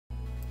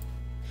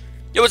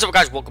Yo, what's up,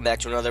 guys? Welcome back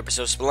to another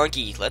episode of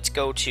Spelunky. Let's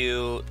go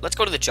to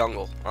the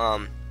jungle.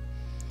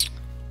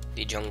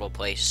 The jungle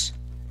place.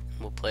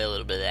 We'll play a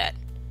little bit of that.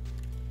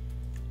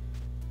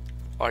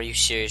 Are you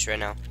serious right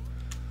now?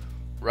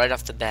 Right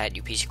off the bat,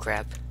 you piece of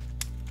crap.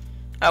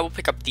 I will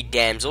pick up the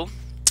damsel,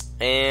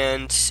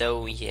 and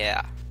so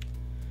yeah.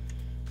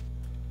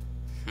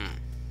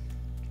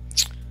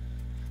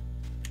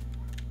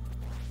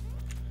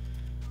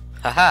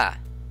 Haha.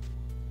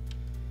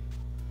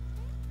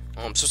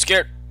 Oh, I'm so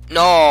scared.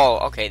 No,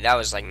 okay, that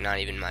was like not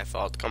even my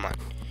fault. Come on.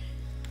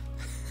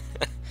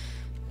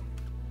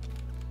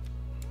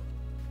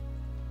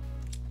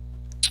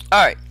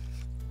 Alright.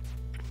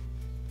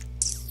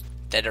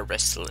 Dead or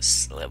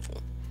restless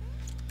level.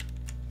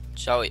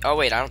 Shall we? Oh,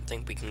 wait, I don't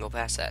think we can go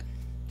past that.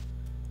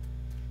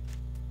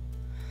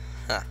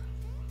 Huh.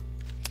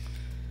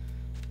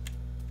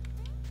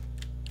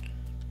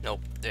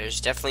 Nope,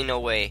 there's definitely no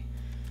way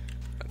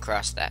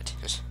across that.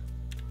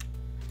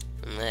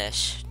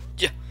 Unless.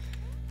 Yeah.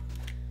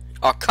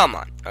 Oh, come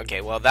on. Okay,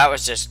 well, that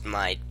was just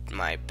my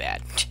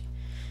bad.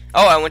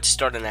 Oh, I went to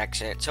start an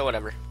accident, so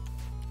whatever.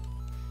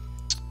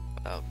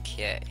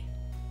 Okay.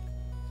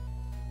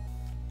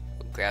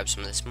 We'll grab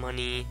some of this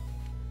money.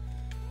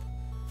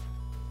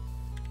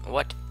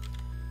 What?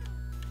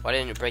 Why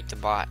didn't it break the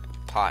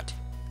pot?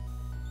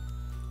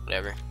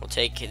 Whatever. We'll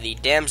take the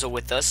damsel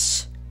with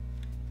us.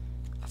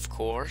 Of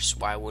course.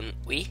 Why wouldn't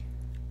we?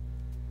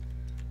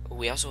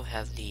 We also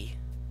have the...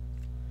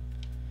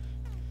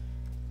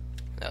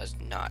 That was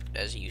not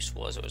as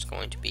useful as it was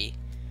going to be.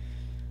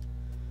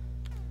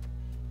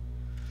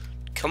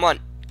 Come on.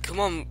 Come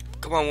on.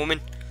 Come on, woman.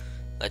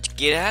 Let's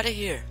get out of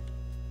here.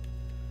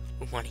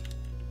 Money.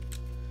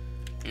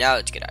 Now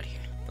let's get out of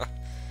here.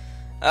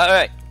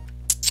 Alright.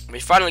 We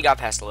finally got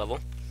past the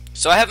level.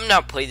 So I have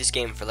not played this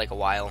game for like a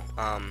while.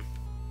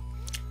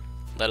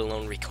 Let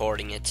alone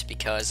recording it,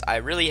 because I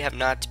really have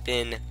not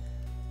been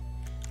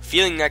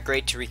feeling that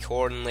great to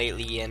record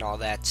lately and all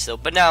that. So,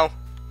 but now,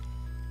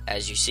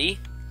 as you see,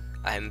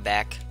 I'm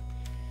back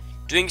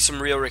doing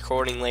some real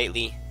recording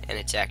lately, and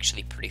it's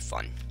actually pretty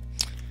fun.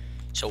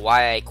 So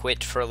why I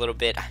quit for a little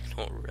bit, I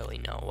don't really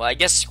know. Well, I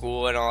guess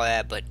school and all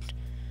that, but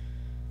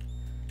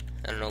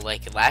I don't know,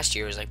 like last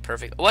year was like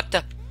perfect. What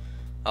the?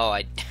 Oh,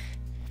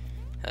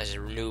 that was a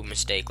new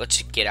mistake. Let's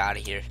just get out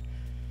of here.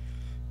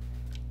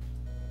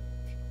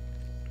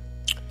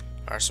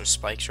 There are some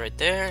spikes right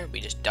there.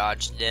 We just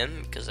dodged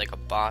them because like a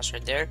boss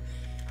right there.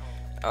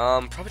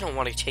 Probably don't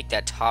want to take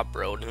that top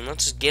road, and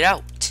let's just get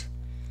out.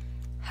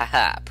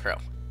 Haha, pro.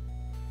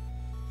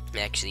 I'm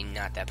actually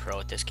not that pro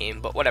at this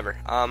game, but whatever.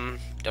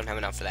 Don't have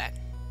enough for that.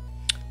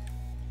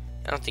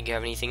 I don't think you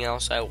have anything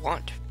else I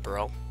want,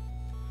 bro.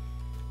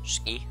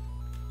 Ski.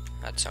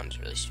 That sounds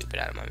really stupid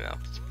out of my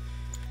mouth.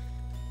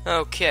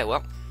 Okay,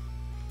 well.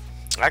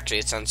 Actually,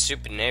 it sounds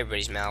stupid in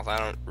everybody's mouth. I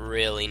don't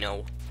really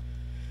know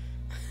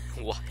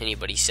why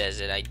anybody says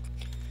it. I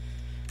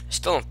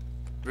still don't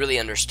really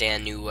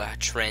understand new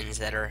trends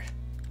that are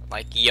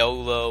like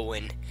YOLO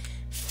and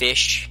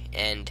fish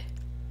and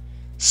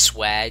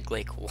swag.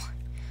 Like,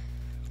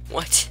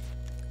 what?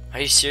 Are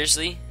you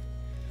seriously?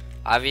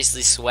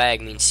 Obviously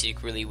swag means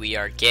secretly we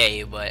are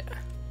gay, but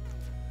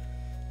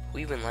who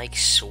even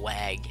likes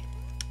swag?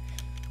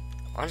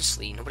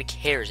 Honestly, nobody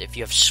cares if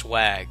you have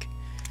swag.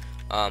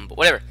 But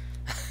whatever.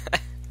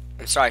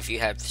 I'm sorry if you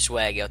have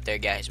swag out there,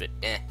 guys, but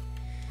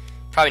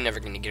probably never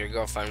gonna get a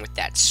girlfriend with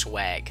that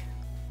swag.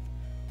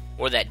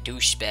 Or that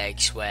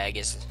douchebag swag,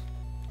 as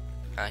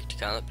I like to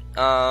call it.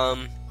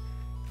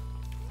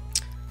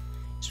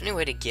 Is there any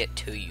way to get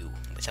to you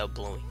without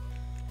blowing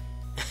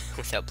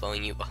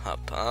you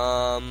up?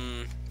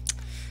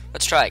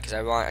 Let's try it, because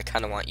I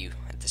kind of want you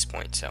at this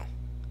point, so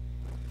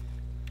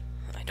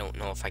I don't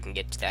know if I can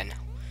get to that now.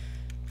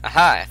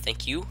 Aha,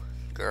 thank you,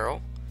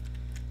 girl.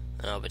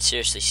 No, but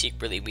seriously,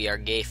 secretly we are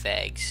gay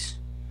fags.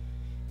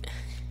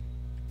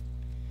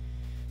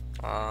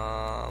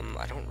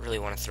 I don't really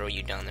want to throw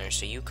you down there,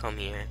 so you come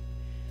here.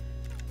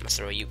 I'm gonna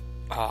throw you.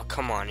 Oh,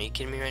 come on, are you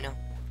kidding me right now?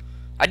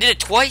 I did it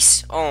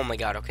twice? Oh my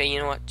god, okay, you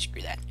know what?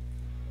 Screw that.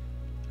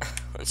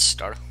 Let's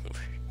start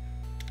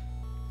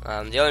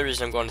over. The only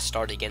reason I'm going to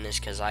start again is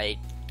because I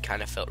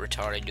kind of felt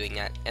retarded doing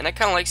that. And I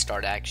kind of like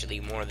start, actually,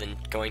 more than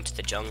going to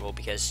the jungle,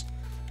 because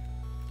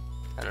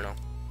I don't know.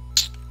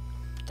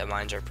 The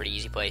mines are a pretty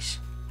easy place.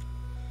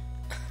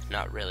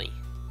 Not really.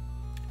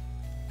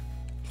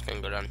 I'm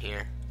gonna go down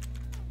here.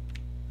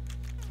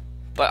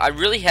 But I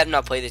really have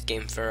not played this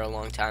game for a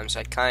long time,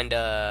 so I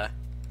kinda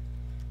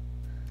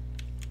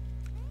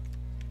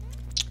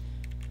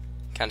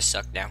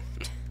suck now.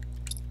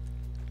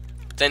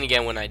 But then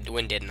again,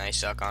 when didn't I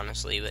suck,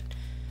 honestly? But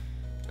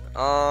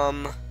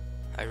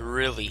I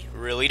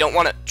really don't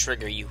want to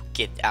trigger you.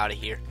 Get out of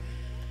here.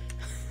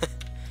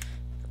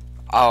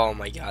 Oh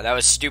my god, that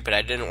was stupid.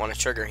 I didn't want to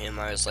trigger him.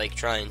 I was like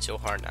trying so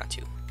hard not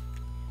to.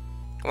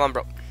 Come on,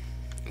 bro.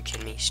 You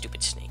kidding me?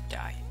 Stupid snake,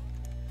 die.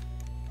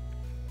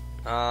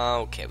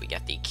 Okay, we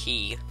got the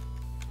key.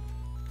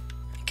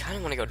 I kind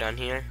of want to go down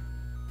here.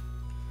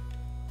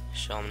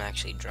 So I'm gonna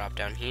actually drop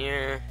down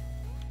here.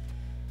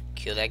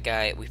 Kill that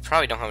guy. We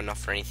probably don't have enough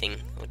for anything,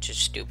 which is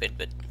stupid,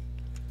 but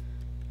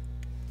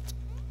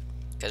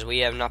because we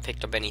have not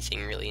picked up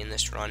anything really in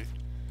this run.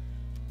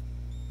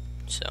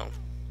 So,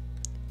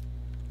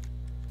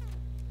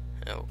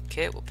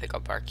 okay, we'll pick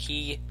up our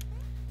key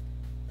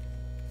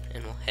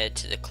and we'll head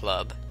to the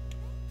club.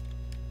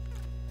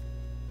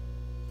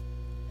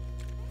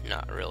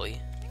 Not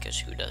really, because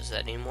who does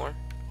that anymore?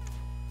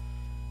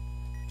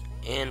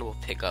 And we'll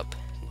pick up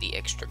the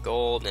extra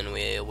gold, and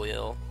we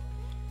will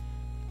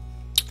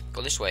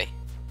go this way,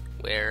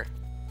 where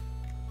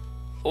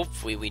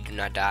hopefully we do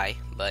not die,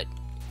 but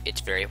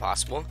it's very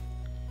possible.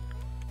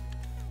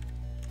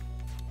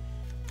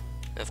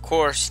 Of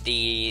course,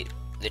 the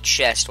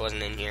chest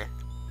wasn't in here,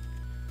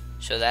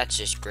 so that's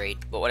just great,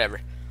 but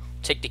whatever.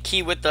 Take the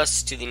key with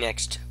us to the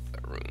next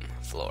room,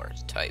 floor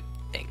type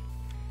thing.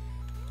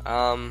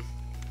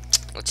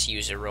 Let's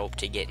use a rope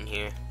to get in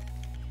here,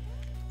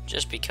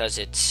 just because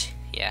it's,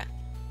 yeah,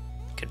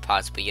 could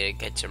possibly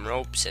get some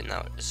ropes, and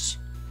that was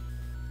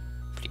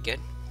pretty good.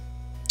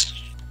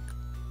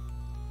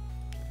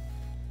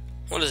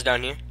 What is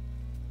down here?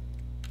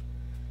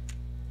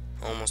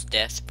 Almost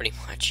death, pretty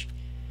much.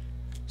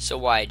 So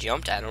why I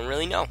jumped, I don't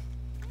really know,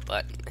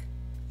 but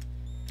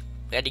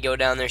we had to go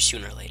down there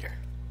sooner or later.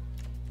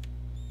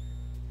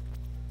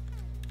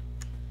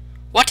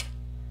 What?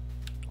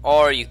 Oh,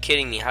 are you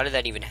kidding me? How did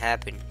that even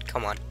happen?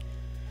 Come on.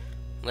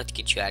 Let's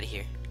get you out of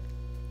here.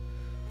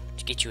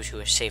 Let's get you to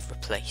a safer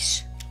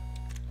place.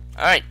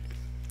 Alright.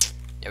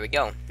 There we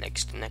go.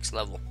 Next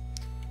level.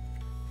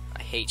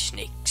 I hate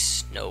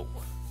snakes. No.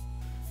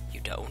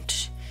 You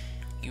don't.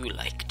 You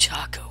like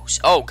tacos.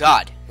 Oh,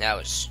 God. That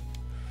was...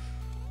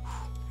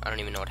 I don't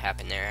even know what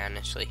happened there,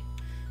 honestly.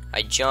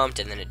 I jumped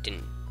and then it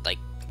didn't, like,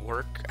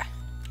 work. I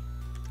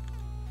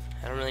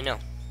don't really know.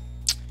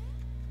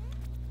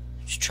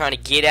 Just trying to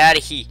get out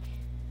of here.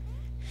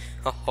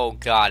 Oh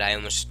God, I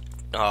almost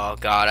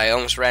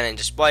ran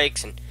into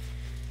spikes, and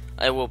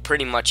I will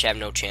pretty much have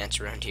no chance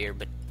around here,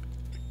 but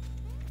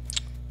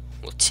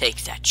we'll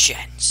take that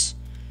chance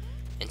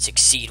and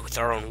succeed with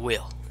our own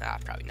will. Ah,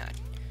 probably not.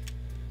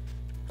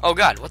 Oh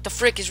God, what the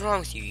frick is wrong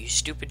with you, you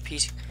stupid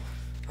piece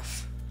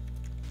of...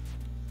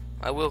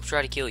 I will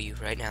try to kill you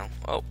right now.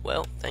 Oh,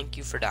 well, thank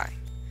you for dying.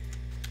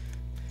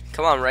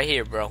 Come on, right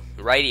here, bro.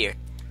 Right here.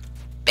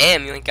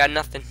 Bam, you ain't got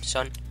nothing,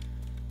 son.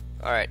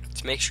 Alright,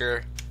 let's make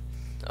sure.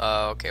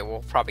 Okay, we're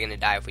probably gonna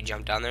die if we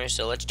jump down there,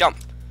 so let's jump.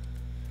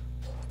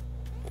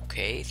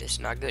 Okay, this is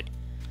not good.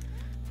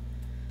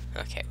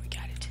 Okay, we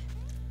got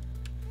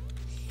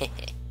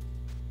it.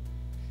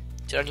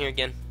 Down here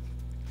again.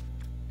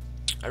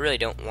 I really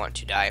don't want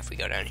to die if we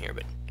go down here,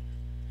 but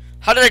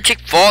how did I take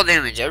fall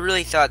damage? I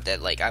really thought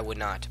that, like, I would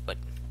not, but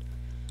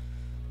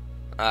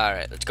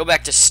alright, let's go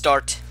back to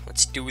start.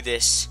 Let's do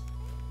this.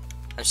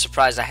 I'm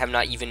surprised I have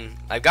not even...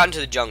 I've gotten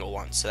to the jungle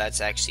once, so that's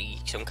actually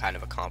some kind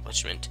of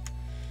accomplishment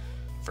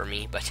for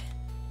me, but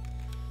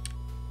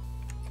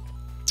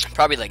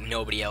probably like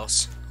nobody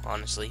else,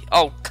 honestly.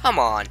 Oh, come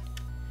on!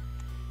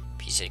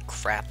 Piece of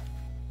crap.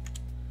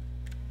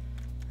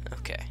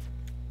 Okay.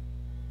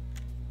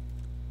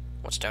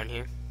 What's down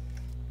here?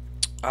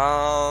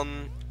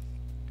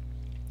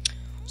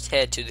 Let's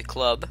head to the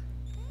club.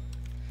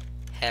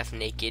 Half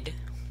naked,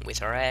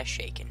 with our ass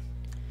shaking.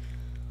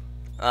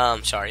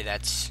 Sorry,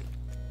 that's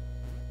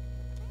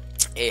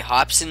a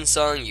Hobson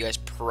song. You guys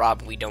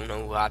probably don't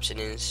know who Hobson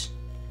is.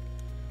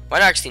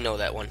 Well, I actually know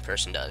that one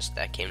person does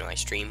that came to my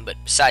stream, but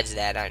besides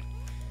that,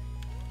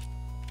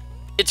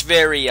 it's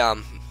very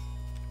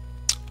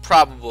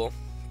probable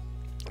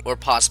or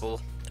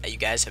possible that you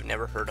guys have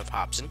never heard of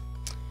Hobson,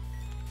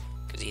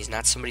 because he's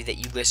not somebody that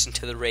you listen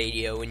to the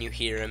radio and you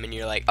hear him and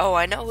you're like, oh,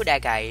 I know who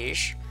that guy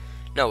is.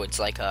 No, it's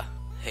like a,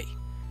 hey,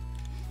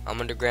 I'm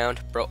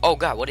underground, bro. Oh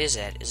God, what is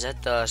that? Is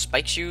that the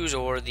spike shoes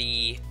or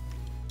the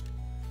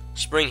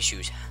spring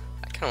shoes?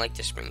 I kind of like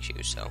the spring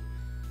shoes, so.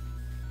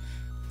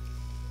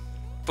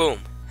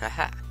 Boom.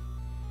 Haha.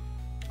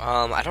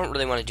 I don't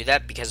really want to do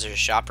that because there's a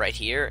shop right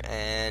here,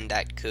 and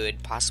that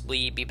could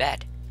possibly be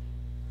bad.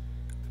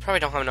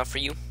 Probably don't have enough for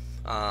you.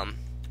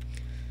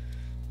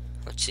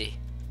 Let's see.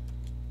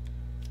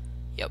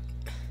 Yep.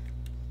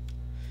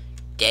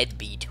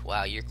 Deadbeat.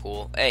 Wow, you're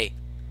cool. Hey.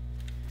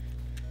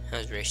 That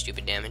was very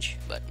stupid damage,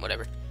 but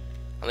whatever.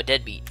 I'm a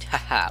deadbeat.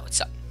 Haha,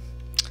 what's up?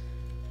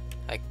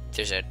 Like,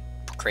 there's a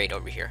crate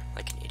over here,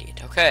 like an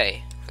idiot.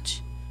 Okay.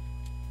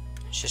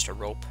 It's just a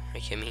rope. Are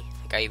you kidding me?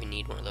 Like, I even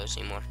need one of those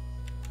anymore.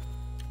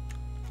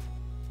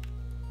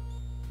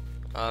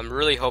 I'm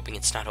really hoping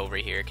it's not over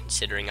here,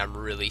 considering I'm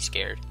really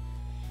scared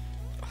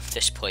of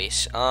this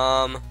place.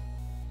 There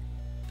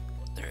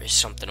is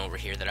something over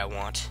here that I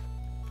want.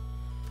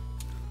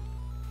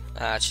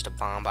 It's just a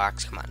bomb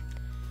box. Come on.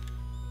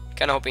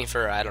 Kind of hoping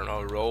for, I don't know,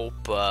 a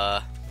rope,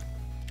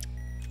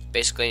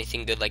 basically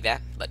anything good like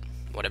that, but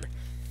whatever.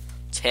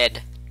 Let's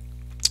head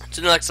to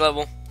the next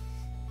level.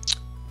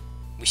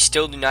 We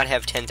still do not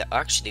have 10 to...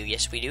 Actually,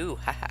 yes we do.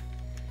 Haha.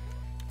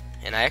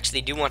 And I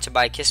actually do want to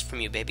buy a kiss from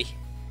you, baby.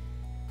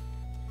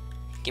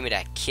 Give me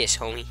that kiss,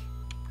 homie.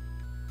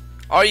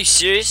 Are you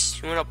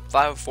serious? You went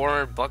up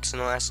 400 bucks in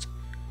the last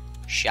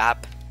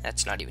shop?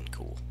 That's not even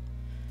cool.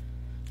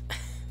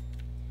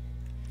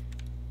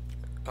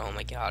 Oh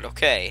my god,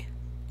 okay.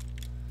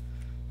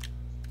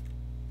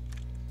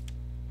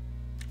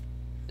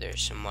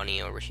 There's some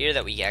money over here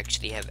that we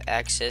actually have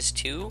access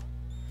to.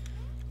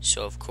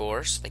 So of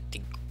course, like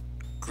the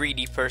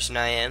greedy person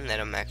I am, that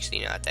I'm actually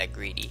not that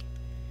greedy.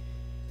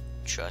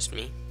 Trust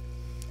me.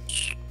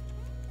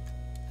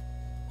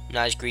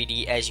 Not as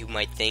greedy as you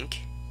might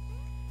think.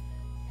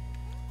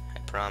 I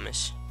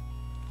promise.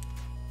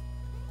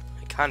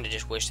 I kinda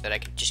just wish that I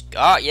could just...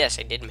 Ah, yes,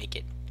 I did make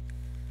it.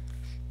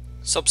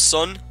 Sup,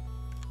 son?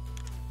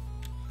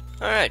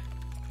 Alright.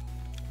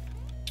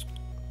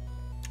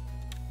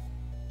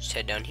 Just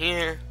head down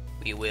here.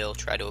 We will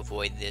try to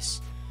avoid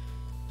this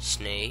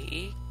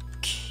snake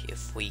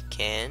if we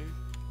can.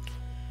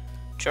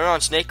 Turn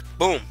on, snake.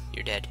 Boom.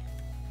 You're dead.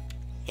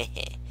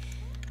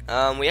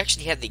 We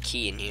actually have the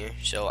key in here,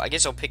 so I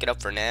guess I'll pick it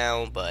up for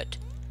now, but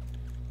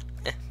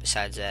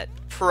besides that,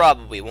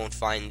 probably won't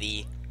find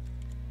the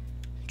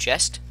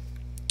chest,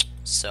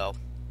 so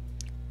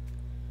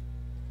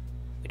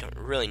we don't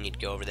really need to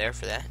go over there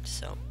for that,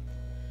 so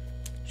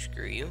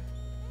screw you.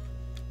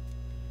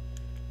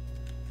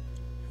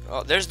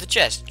 Oh, there's the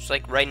chest. It's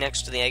like right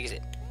next to the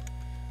exit.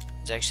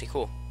 It's actually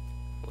cool.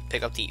 We'll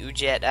pick up the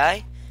Ujat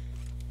eye,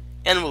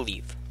 and we'll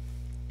leave.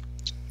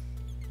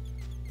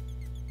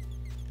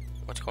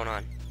 What's going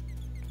on?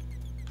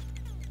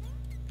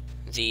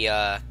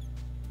 The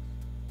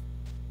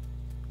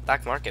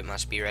black market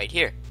must be right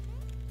here.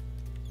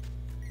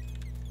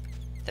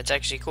 That's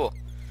actually cool.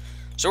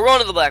 So we're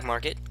going to the black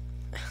market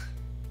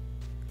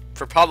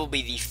for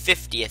probably the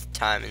 50th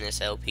time in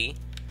this LP.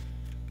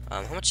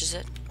 How much is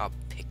it? I'll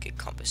pick a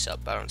compass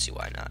up. I don't see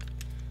why not.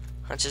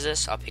 How much is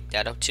this? I'll pick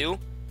that up too.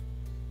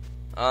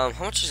 How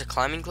much is the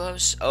climbing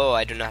gloves? Oh,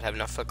 I do not have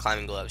enough for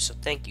climbing gloves, so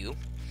thank you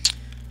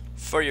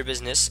for your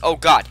business. Oh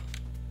God.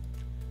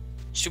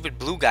 Stupid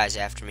blue guy's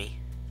after me.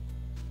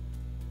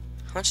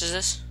 How much is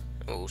this?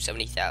 Oh,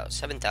 70,000.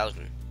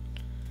 7,000.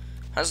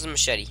 How's the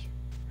machete?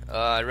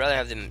 I'd rather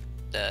have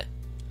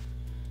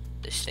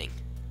this thing.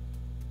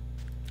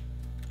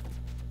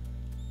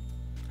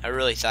 I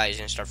really thought he was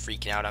gonna start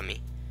freaking out on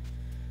me.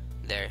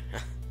 There.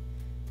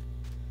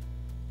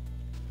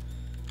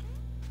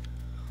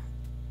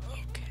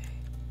 Okay.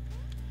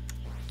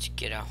 Let's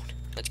get out.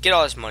 Let's get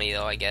all this money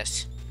though, I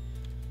guess.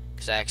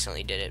 Because I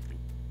accidentally did it.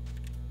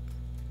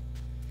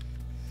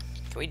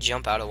 Can we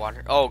jump out of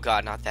water? Oh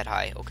God, not that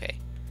high. Okay.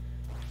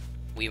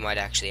 We might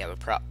actually have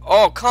a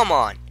Oh, come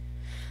on!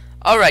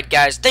 Alright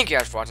guys, thank you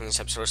guys for watching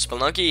this episode of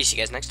Spelunky. See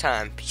you guys next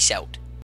time. Peace out.